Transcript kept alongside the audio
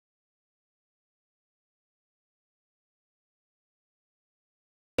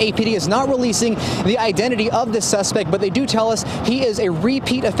APD is not releasing the identity of this suspect, but they do tell us he is a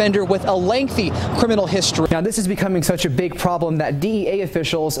repeat offender with a lengthy criminal history. Now, this is becoming such a big problem that DEA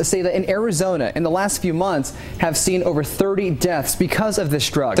officials say that in Arizona, in the last few months, have seen over 30 deaths because of this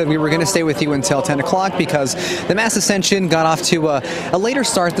drug. We were going to stay with you until 10 o'clock because the mass ascension got off to a later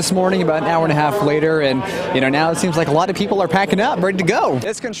start this morning, about an hour and a half later, and now it seems like a lot of people are packing up, ready to go.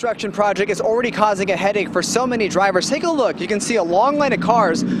 This construction project is already causing a headache for so many drivers. Take a look. You can see a long line of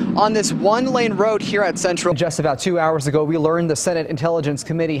cars on this one-lane road here at Central. Just about 2 hours ago, we learned the Senate Intelligence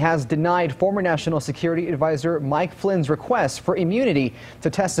Committee has denied former National Security Advisor Mike Flynn's request for immunity to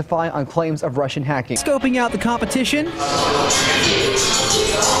testify on claims of Russian hacking. Scoping out the competition.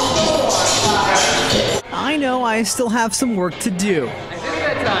 I know I still have some work to do.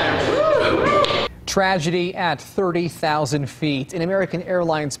 Tragedy at 30,000 feet. An American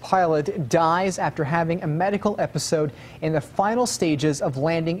Airlines pilot dies after having a medical episode in the final stages of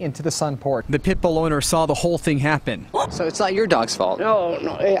landing into the sunport. The pit bull owner saw the whole thing happen. So it's not your dog's fault? No,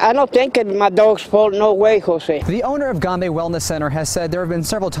 I don't think it's my dog's fault. No way, Jose. The owner of Gombe Wellness Center has said there have been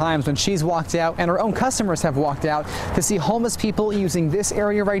several times when she's walked out and her own customers have walked out to see homeless people using this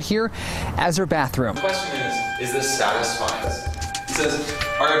area right here as their bathroom. The question is this satisfying? It says,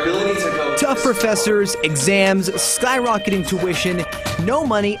 our ability to go... Tough professors, exams, skyrocketing tuition, no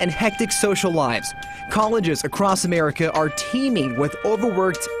money, and hectic social lives. Colleges across America are teeming with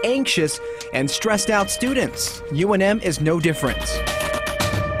overworked, anxious, and stressed out students. UNM is no different.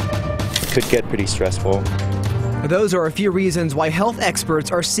 Could get pretty stressful. Those are a few reasons why health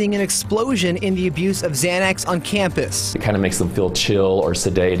experts are seeing an explosion in the abuse of Xanax on campus. It kind of makes them feel chill or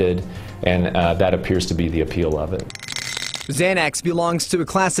sedated, and that appears to be the appeal of it. Xanax belongs to a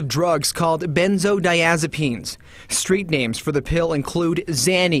class of drugs called benzodiazepines. Street names for the pill include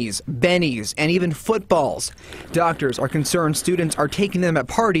Xannies, Bennies, and even footballs. Doctors are concerned students are taking them at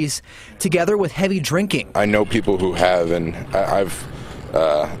parties together with heavy drinking. I know people who have, and I've,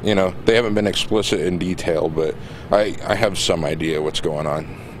 they haven't been explicit in detail, but I have some idea what's going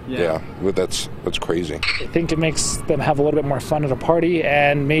on. Yeah, but that's crazy. I think it makes them have a little bit more fun at a party,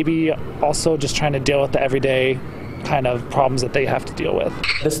 and maybe also just trying to deal with the everyday kind of problems that they have to deal with.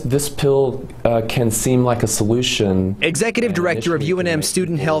 This pill can seem like a solution. Executive Director of UNM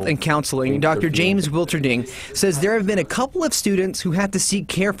Student Health and Counseling, Dr. James Wilterding, says there have been a couple of students who had to seek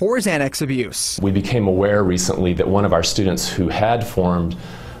care for Xanax abuse. We became aware recently that one of our students who had formed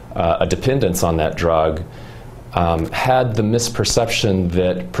a dependence on that drug had the misperception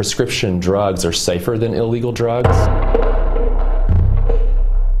that prescription drugs are safer than illegal drugs.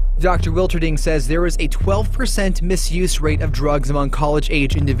 Dr. Wilterding says there is a 12% misuse rate of drugs among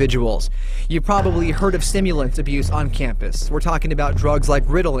college-age individuals. You've probably heard of stimulant abuse on campus. We're talking about drugs like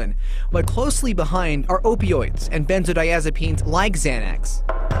Ritalin, but closely behind are opioids and benzodiazepines like Xanax.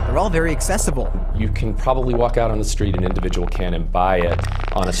 They're all very accessible. You can probably walk out on the street, an individual can, and buy it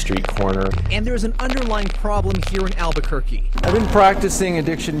on a street corner. And there's an underlying problem here in Albuquerque. I've been practicing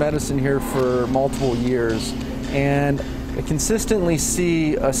addiction medicine here for multiple years, and I consistently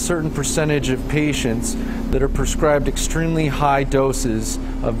see a certain percentage of patients that are prescribed extremely high doses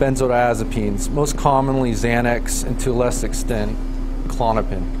of benzodiazepines, most commonly Xanax and to a less extent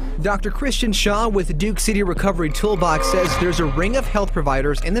Klonopin. Dr. Christian Shaw with Duke City Recovery Toolbox says there's a ring of health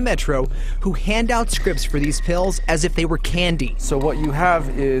providers in the metro who hand out scripts for these pills as if they were candy. So what you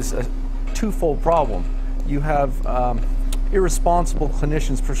have is a twofold problem. You have irresponsible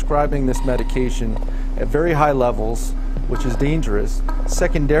clinicians prescribing this medication at very high levels, which is dangerous.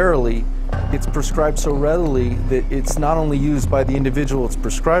 Secondarily, it's prescribed so readily that it's not only used by the individual it's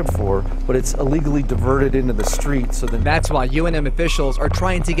prescribed for, but it's illegally diverted into the street. So that's why UNM officials are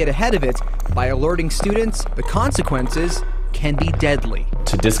trying to get ahead of it by alerting students the consequences can be deadly.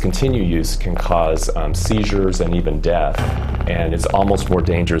 To discontinue use can cause seizures and even death, and it's almost more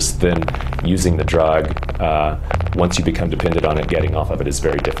dangerous than using the drug. Once you become dependent on it, getting off of it is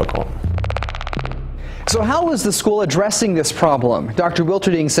very difficult. So how is the school addressing this problem? Dr.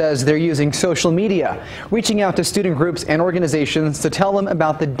 Wilterding says they're using social media, reaching out to student groups and organizations to tell them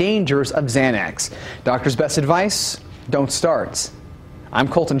about the dangers of Xanax. Doctor's best advice, don't start. I'm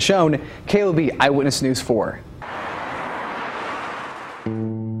Colton Shone, KOB Eyewitness News 4.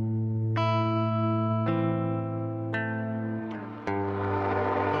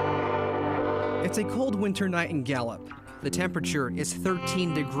 It's a cold winter night in Gallup. The temperature is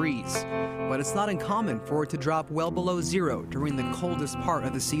 13 degrees, but it's not uncommon for it to drop well below zero during the coldest part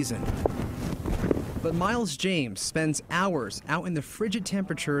of the season. But Miles James spends hours out in the frigid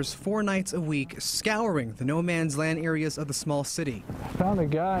temperatures 4 nights a week, scouring the no-man's land areas of the small city. I found a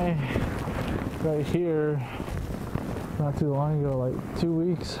guy right here not too long ago, like 2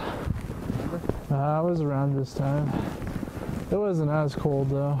 weeks. I was around this time. It wasn't as cold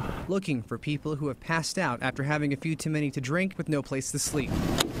though. Looking for people who have passed out after having a few too many to drink with no place to sleep.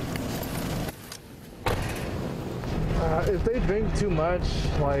 If they drink too much,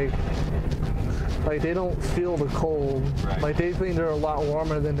 like they don't feel the cold. Like they think they're a lot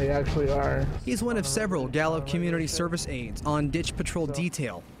warmer than they actually are. He's one of several Gallup Community Service aides on ditch patrol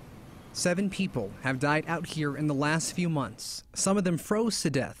detail. 7 people have died out here in the last few months. Some of them froze to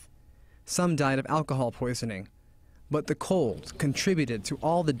death. Some died of alcohol poisoning. But the cold contributed to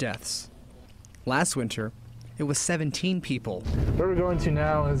all the deaths. Last winter, it was 17 people. Where we're going to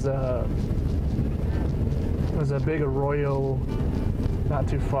now is a big arroyo not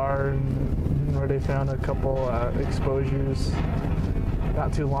too far, where they found a couple exposures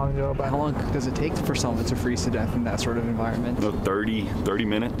not too long ago. How long does it take for someone to freeze to death in that sort of environment? 30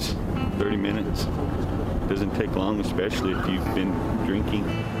 minutes. 30 minutes. Doesn't take long, especially if you've been drinking.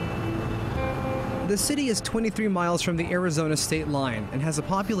 The city is 23 miles from the Arizona state line and has a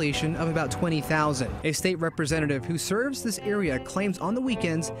population of about 20,000. A state representative who serves this area claims on the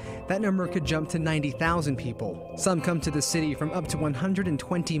weekends that number could jump to 90,000 people. Some come to the city from up to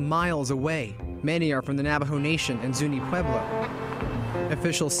 120 miles away. Many are from the Navajo Nation and Zuni Pueblo.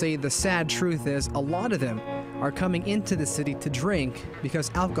 Officials say the sad truth is a lot of them are coming into the city to drink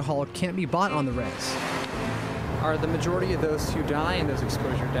because alcohol can't be bought on the res. Are the majority of those who die in those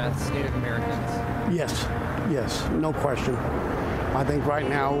exposure deaths Native Americans? Yes, no question. I think right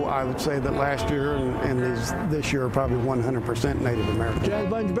now I would say that last year and this year are probably 100% Native American. Chad,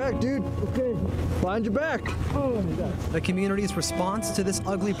 find your back, dude. Okay, find your back. Oh, the community's response to this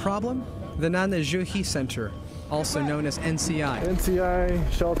ugly problem? The Nanajuhi Center, also known as NCI.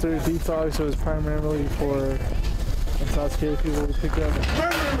 NCI shelter detox was primarily for intoxicated people to pick up.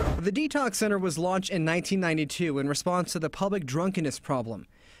 The detox center was launched in 1992 in response to the public drunkenness problem.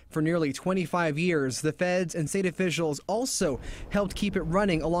 For nearly 25 years, the feds and state officials also helped keep it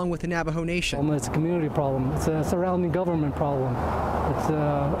running along with the Navajo Nation. It's a community problem. It's a surrounding government problem.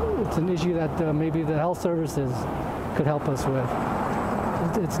 It's an issue that maybe the health services could help us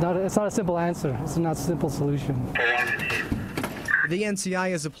with. It's not a simple answer. It's not a simple solution. The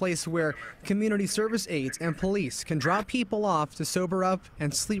NCI is a place where community service aides and police can drop people off to sober up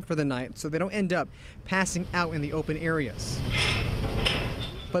and sleep for the night so they don't end up passing out in the open areas.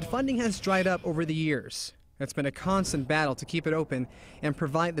 But funding has dried up over the years. It's been a constant battle to keep it open and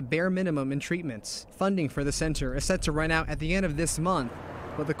provide the bare minimum in treatments. Funding for the center is set to run out at the end of this month,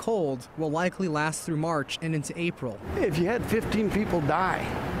 but the cold will likely last through March and into April. If you had 15 people die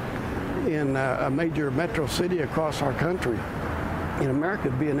in a major metro city across our country, in America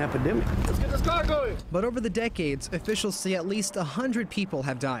it'd be an epidemic. Let's get this car going. But over the decades, officials say at least 100 people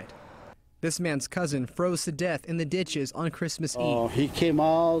have died. This man's cousin froze to death in the ditches on Christmas Eve. He came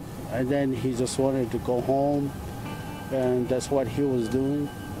out and then he just wanted to go home, and that's what he was doing.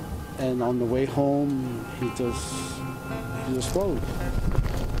 And on the way home, he just froze.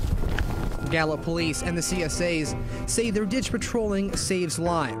 Gallup police and the CSAs say their ditch patrolling saves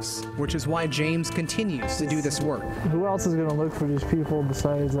lives, which is why James continues to do this work. Who else is going to look for these people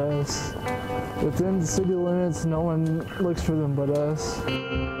besides us? Within the city limits, no one looks for them but us.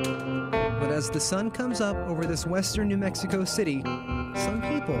 But as the sun comes up over this western New Mexico city, some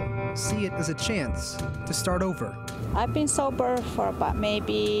people see it as a chance to start over. I've been sober for about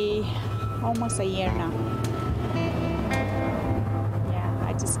maybe almost a year now. Yeah,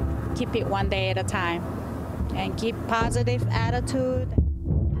 I just keep it one day at a time and keep positive attitude.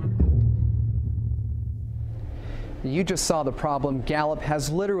 You just saw the problem Gallup has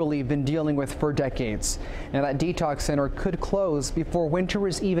literally been dealing with for decades. Now that detox center could close before winter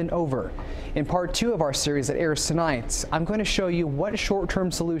is even over. In part 2 of our series that airs tonight, I'm going to show you what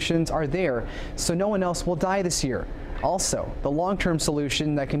short-term solutions are there so no one else will die this year. Also, the long-term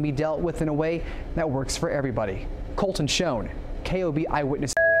solution that can be dealt with in a way that works for everybody. Colton Shone, KOB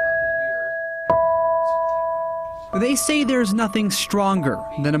Eyewitness. They say there's nothing stronger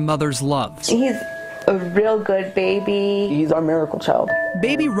than a mother's love. He's a real good baby. He's our miracle child.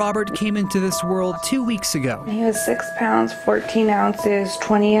 Baby Robert came into this world 2 weeks ago. He was 6 pounds, 14 ounces,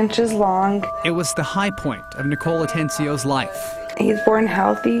 20 inches long. It was the high point of Nicole Atencio's life. He's born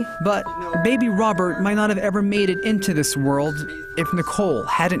healthy. But baby Robert might not have ever made it into this world if Nicole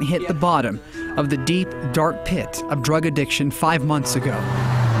hadn't hit the bottom of the deep, dark pit of drug addiction 5 months ago.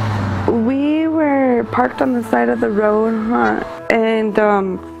 We were parked on the side of the road, and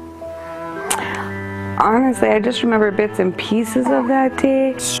honestly, I just remember bits and pieces of that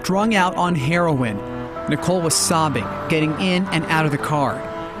day. Strung out on heroin, Nicole was sobbing, getting in and out of the car.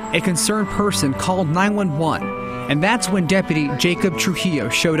 A concerned person called 911, And that's when Deputy Jacob Trujillo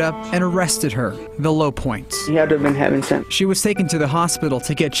showed up and arrested her, the low points. He had to have been heaven sent. She was taken to the hospital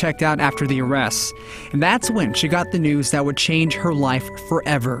to get checked out after the arrest. And that's when she got the news that would change her life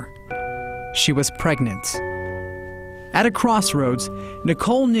forever. She was pregnant. At a crossroads,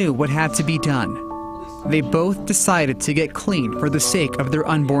 Nicole knew what had to be done. They both decided to get clean for the sake of their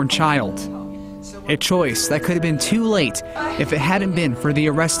unborn child. A choice that could have been too late if it hadn't been for the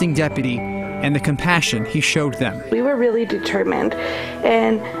arresting deputy and the compassion he showed them. We were really determined,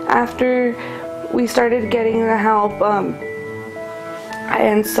 and after we started getting the help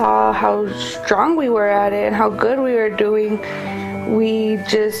and saw how strong we were at it and how good we were doing, we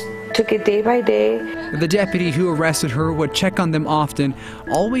just took it day by day. The deputy who arrested her would check on them often,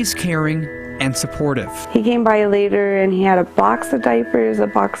 always caring and supportive. He came by later and he had a box of diapers, a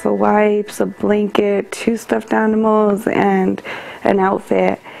box of wipes, a blanket, 2 stuffed animals, and an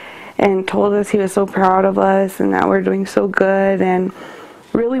outfit, and told us he was so proud of us and that we're doing so good, and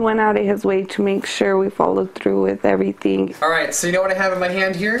really went out of his way to make sure we followed through with everything. All right, so you know what I have in my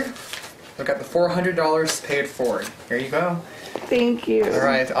hand here? I've got the $400 paid forward. Here you go. Thank you. All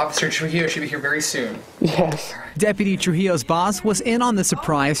right, Officer Trujillo should be here very soon. Yes. Deputy Trujillo's boss was in on the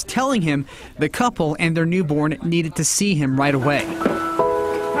surprise, telling him the couple and their newborn needed to see him right away.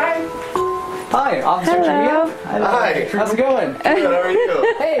 Hi, Officer Trujillo. Hi. How's it going? Good, how are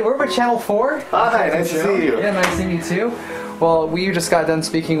you? Hey, we're with Channel 4. Hi, nice to see you. Yeah, nice to meet you too. Well, we just got done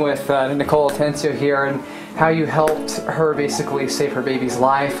speaking with Nicole Atencio here, and how you helped her basically save her baby's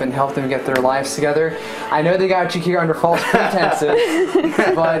life and help them get their lives together. I know they got you here under false pretenses,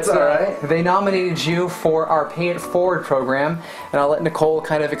 but all right. They nominated you for our Pay It Forward program, and I'll let Nicole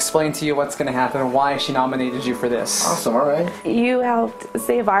kind of explain to you what's going to happen and why she nominated you for this. Awesome, all right. You helped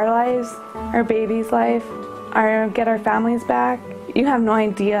save our lives, our baby's life, get our families back. You have no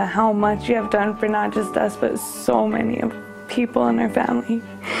idea how much you have done for not just us, but so many people in our family.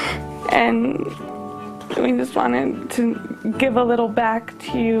 And we just wanted to give a little back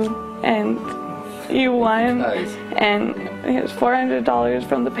to you, and you won. Nice. And here's $400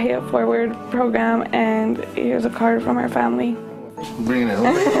 from the Pay It Forward program, and here's a card from our family. Bringing it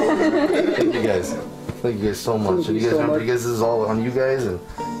home. Thank you guys. Thank you guys so much. And you guys remember, you guys, this is all on you guys, and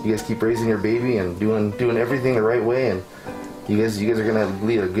you guys keep raising your baby and doing everything the right way, and you guys are gonna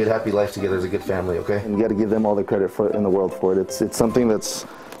lead a good, happy life together as a good family. Okay. And you got to give them all the credit in the world for it. It's something that's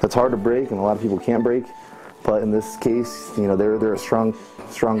hard to break, and a lot of people can't break. But in this case, you know, they're a strong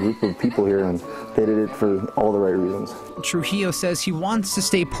group of people here, and they did it for all the right reasons. Trujillo says he wants to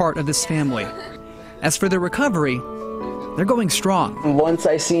stay part of this family. As for their recovery, they're going strong. Once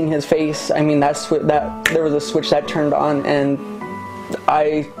I seen his face, I mean, there was a switch that turned on, and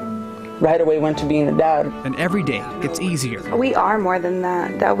I right away went to being a dad. And every day gets easier. We are more than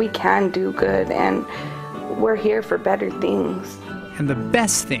that we can do good, and we're here for better things. And the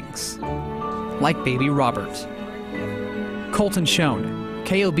best things, like baby Robert. Colton Shone,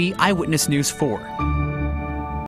 KOB Eyewitness News 4.